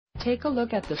Take a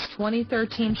look at this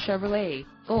 2013 Chevrolet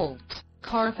Volt.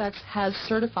 Carfax has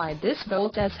certified this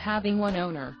Volt as having one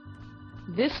owner.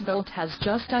 This Volt has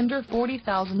just under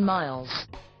 40,000 miles.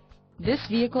 This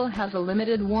vehicle has a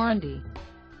limited warranty.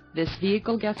 This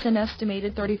vehicle gets an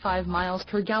estimated 35 miles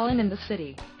per gallon in the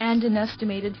city, and an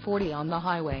estimated 40 on the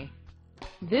highway.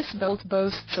 This Volt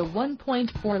boasts a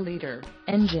 1.4-liter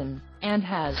engine, and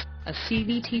has a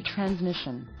CVT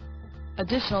transmission.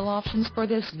 Additional options for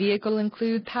this vehicle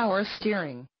include power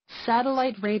steering,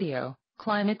 satellite radio,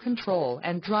 climate control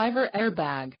and driver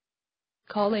airbag.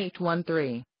 Call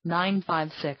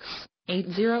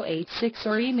 813-956-8086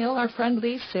 or email our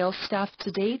friendly sales staff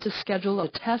today to schedule a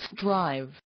test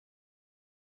drive.